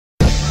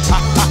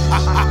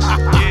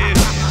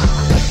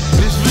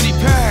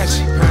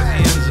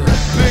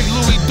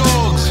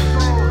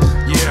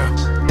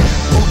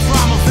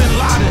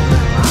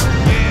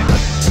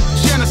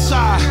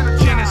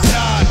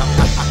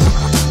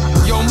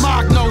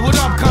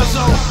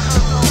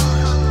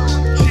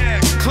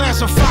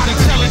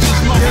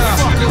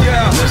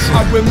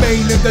I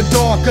remain in the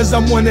dark cause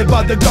I'm wanted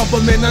by the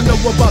government. I know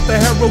about the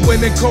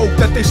heroin and coke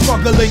that they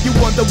struggling. You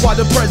wonder why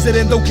the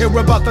president don't care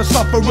about the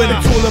suffering.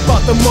 It's all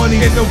about the money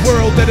in the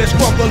world that is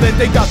crumbling.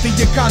 They got the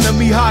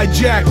economy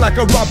hijacked like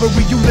a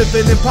robbery. You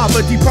living in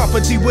poverty,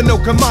 property with no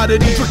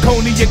commodity.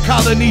 Draconian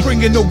colony,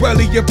 bringing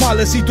Orwellian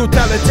policy.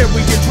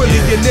 Totalitarian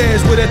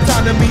trillionaires with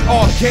autonomy.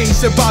 Arcane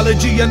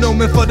symbology, an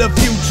omen for the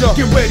future.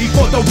 Get ready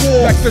for the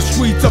war, like the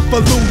streets of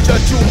Fallujah.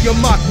 Junior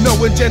Mock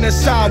knowing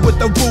genocide with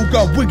the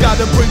Ruger. We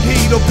gotta bring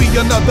heat or be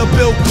another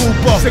Bill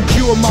Cooper.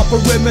 Secure my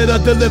perimeter,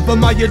 deliver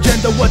my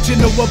agenda. What you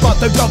know about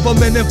the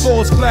government and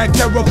false flag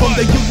terror. From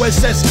the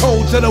USS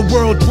Code to the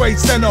World Trade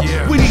Center.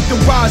 We need to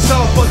rise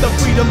up for the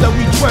freedom that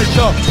we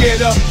treasure.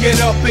 Get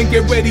up and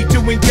get ready to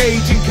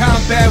engage in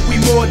combat. We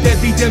more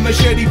deadly than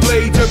machete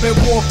blades. Urban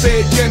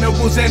warfare,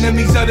 generals,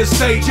 enemies of the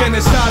state.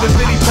 Genocide and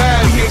Vinnie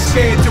we ain't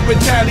scared to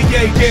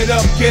retaliate. Get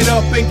up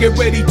and get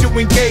ready to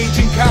engage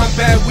in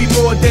combat. We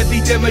more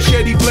deadly than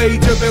machete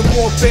blades. Urban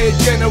warfare,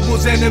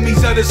 generals,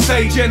 enemies of the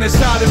state.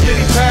 Genocide and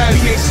Vinnie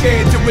we ain't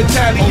scared to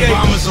retaliate.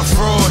 Obama's a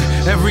fraud,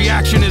 every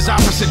action is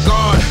opposite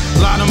God.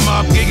 Line them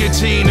up,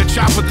 guillotine, a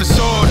chop with the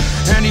sword.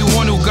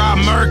 Anyone who got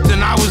murked,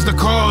 then I was the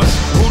cause.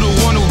 Who the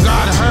one who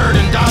got hurt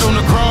and died on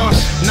the cross?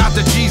 Not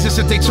the Jesus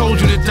that they told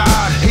you that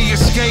died. He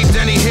escaped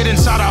and he hid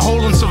inside a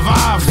hole and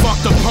survived.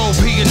 Fuck the Pope,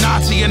 he a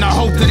Nazi and I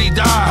hope that he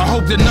died. I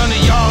hope that none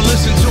of y'all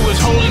listen to his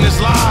holiness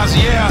lies,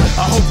 yeah.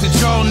 I hope that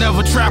y'all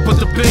never trap with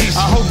the beast.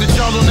 I hope that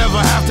y'all don't ever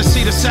have to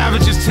see the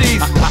savage's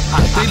teeth.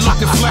 They look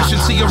at flesh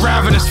and see a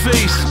ravenous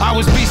feast. I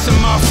was beasting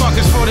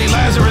motherfuckers for they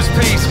Lazarus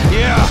piece,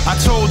 yeah. I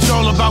told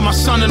y'all about my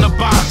son in the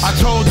box. I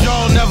told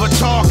y'all never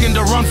talk and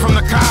to run from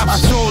the cops. I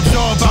told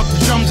y'all about the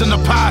drums and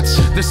the pots.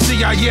 The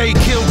CIA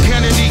killed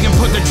Kennedy and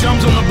put the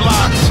drums on the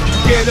blocks.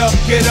 Get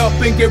up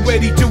and get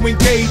ready to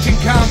engage in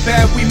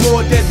combat. We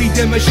more deadly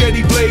than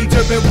machete blades.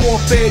 Urban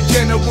warfare,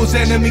 generals,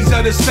 enemies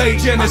of the state.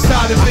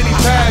 Genocide and Vinnie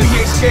we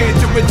ain't scared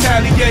to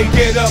retaliate.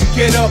 Get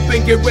up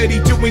and get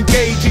ready to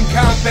engage in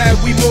combat.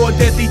 We more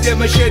deadly than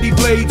machete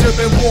blades.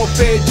 Urban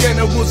warfare,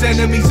 generals,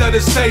 enemies of the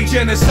state.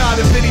 Genocide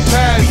and Vinnie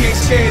we ain't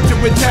scared to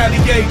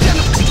retaliate.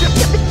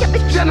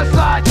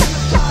 Genocide,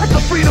 the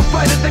freedom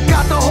fighters that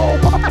got the whole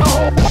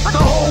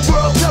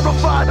world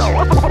terrified.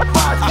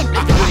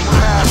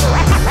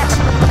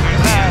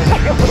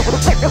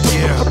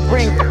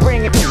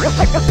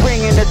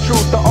 Bringing the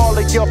truth to all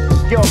of your.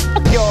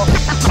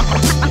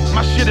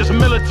 My shit is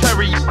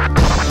military.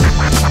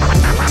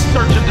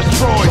 Search and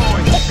destroy.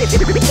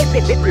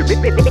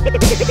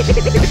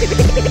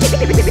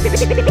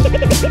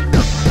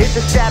 It's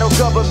a shadow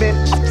government,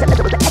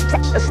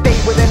 a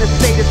state within a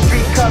state, a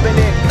street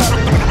covenant.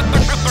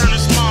 Burn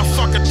this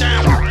motherfucker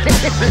down.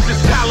 This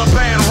is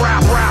Taliban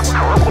rap.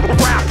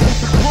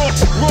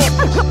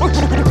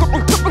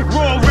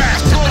 Raw rap.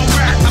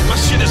 My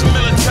shit is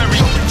military.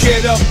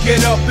 Get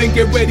up and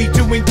get ready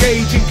to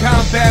engage in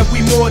combat.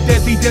 We more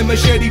deadly than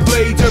machete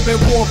blades. Urban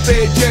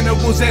warfare,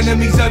 generals,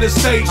 enemies of the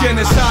state.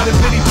 Genocide and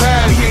Vinnie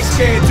we ain't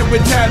scared to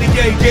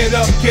retaliate. Get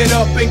up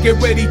and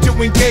get ready to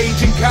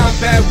engage in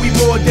combat. We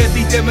more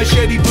deadly than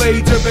machete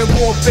blades. Urban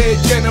warfare,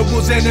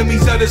 generals,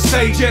 enemies of the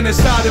state.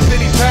 Genocide and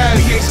Vinnie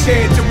we ain't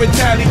scared to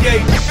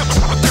retaliate.